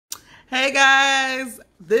Hey guys,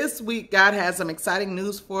 this week God has some exciting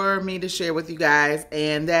news for me to share with you guys,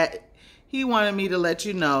 and that He wanted me to let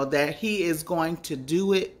you know that He is going to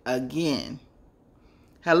do it again.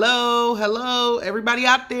 Hello, everybody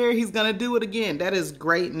out there, He's going to do it again. That is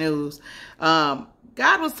great news. God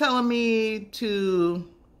was telling me to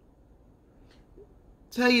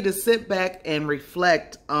tell you to sit back and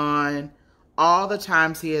reflect on all the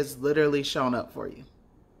times He has literally shown up for you.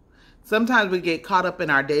 Sometimes we get caught up in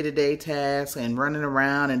our day-to-day tasks and running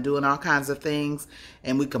around and doing all kinds of things,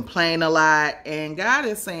 and we complain a lot. And God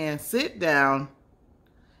is saying, sit down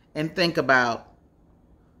and think about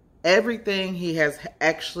everything He has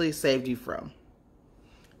actually saved you from,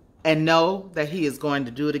 and know that He is going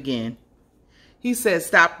to do it again. He says,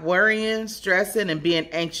 stop worrying, stressing, and being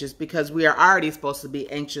anxious, because we are already supposed to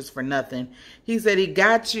be anxious for nothing. He said He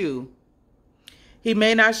got you. He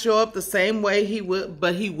may not show up the same way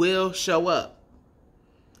but He will show up.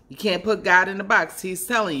 You can't put God in a box. He's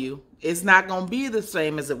telling you it's not going to be the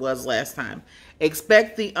same as it was last time.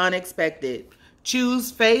 Expect the unexpected.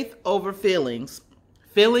 Choose faith over feelings.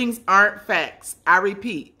 Feelings aren't facts. I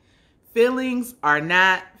repeat, feelings are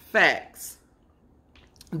not facts.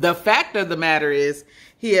 The fact of the matter is,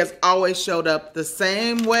 He has always showed up the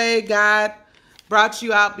same way God brought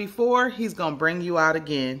you out before. He's going to bring you out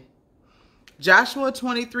again. Joshua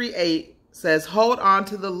 23:8 says, hold on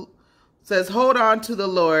to the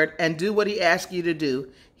Lord and do what He asks you to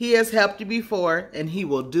do. He has helped you before, and He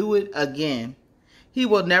will do it again. He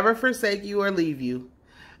will never forsake you or leave you.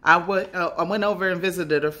 I went over and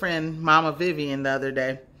visited a friend, Mama Vivian, the other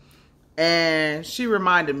day, and she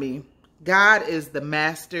reminded me, God is the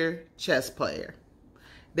master chess player.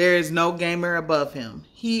 There is no gamer above Him.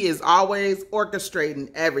 He is always orchestrating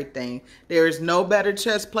everything. There is no better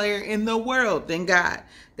chess player in the world than God.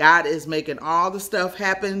 God is making all the stuff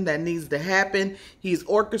happen that needs to happen. He's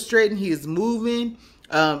orchestrating. He's moving.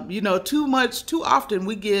 Too often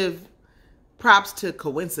we give props to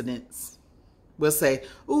coincidence. We'll say,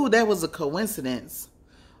 ooh, that was a coincidence.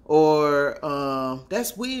 Or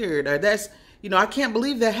that's weird. Or that's, I can't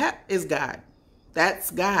believe that is God.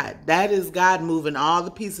 That's God. That is God moving all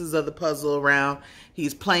the pieces of the puzzle around.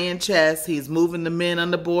 He's playing chess. He's moving the men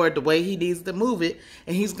on the board the way He needs to move it.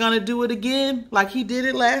 And He's going to do it again like He did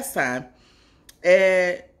it last time.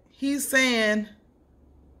 And He's saying,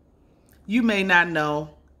 you may not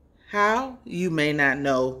know how, you may not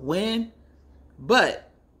know when,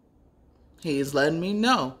 but He is letting me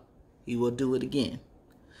know He will do it again.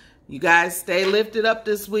 You guys stay lifted up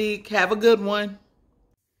this week. Have a good one.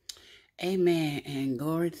 Amen, and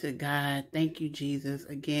glory to God. Thank you, Jesus,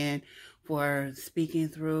 again for speaking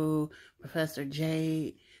through Professor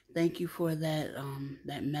Jade. Thank you for that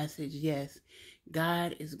message. Yes,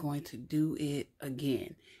 God is going to do it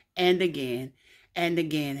again and again and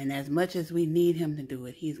again. And as much as we need Him to do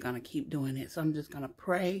it, He's going to keep doing it. So I'm just going to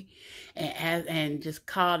pray and just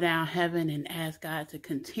call down heaven and ask God to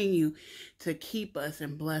continue to keep us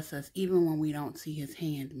and bless us, even when we don't see His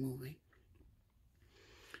hand moving.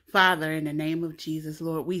 Father, in the name of Jesus,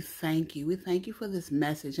 Lord, we thank you. We thank you for this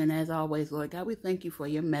message. And as always, Lord God, we thank you for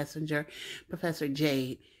your messenger, Professor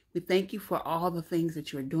Jade. We thank you for all the things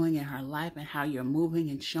that you're doing in her life and how you're moving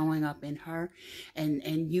and showing up in her and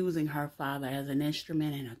using her, Father, as an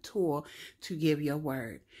instrument and a tool to give your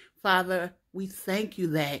word. Father, we thank you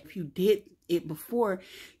that if you did it before,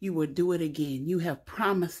 you will do it again. You have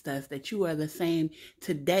promised us that you are the same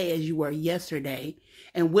today as you were yesterday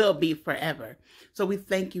and will be forever. So we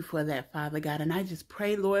thank you for that, Father God. And I just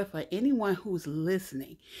pray, Lord, for anyone who's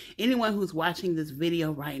listening, anyone who's watching this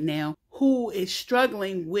video right now, who is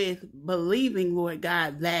struggling with believing, Lord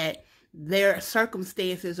God, that their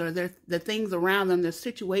circumstances or the things around them, their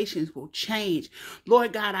situations will change.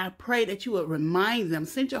 Lord God, I pray that you would remind them,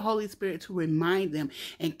 send your Holy Spirit to remind them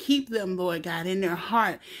and keep them, Lord God, in their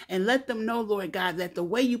heart, and let them know, Lord God, that the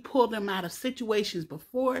way you pulled them out of situations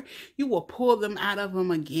before, you will pull them out of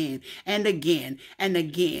them again and again and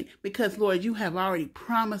again, because Lord, you have already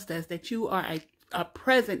promised us that you are a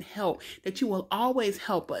present help, that you will always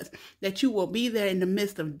help us, that you will be there in the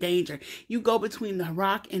midst of danger. You go between the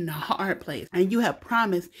rock and the hard place, and you have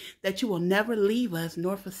promised that you will never leave us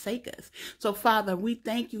nor forsake us. So Father, we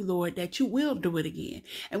thank you, Lord, that you will do it again.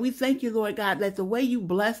 And we thank you, Lord God, that the way you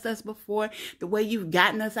blessed us before, the way you've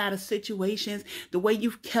gotten us out of situations, the way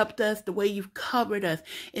you've kept us, the way you've covered us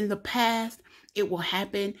in the past, it will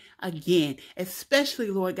happen again, especially,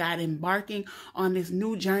 Lord God, embarking on this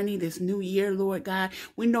new journey, this new year, Lord God.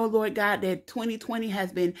 We know, Lord God, that 2020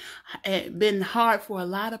 has been hard for a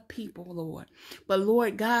lot of people, Lord. But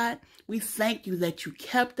Lord God, we thank you that you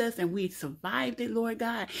kept us and we survived it, Lord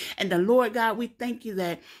God. And the Lord God, we thank you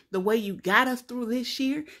that the way you got us through this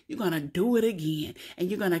year, you're going to do it again. And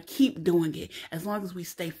you're going to keep doing it as long as we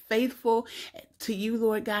stay faithful to you,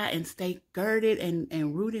 Lord God, and stay girded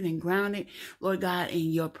and rooted and grounded, Lord God,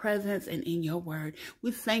 in your presence and in your word.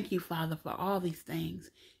 We thank you, Father, for all these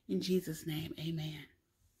things. In Jesus' name, amen.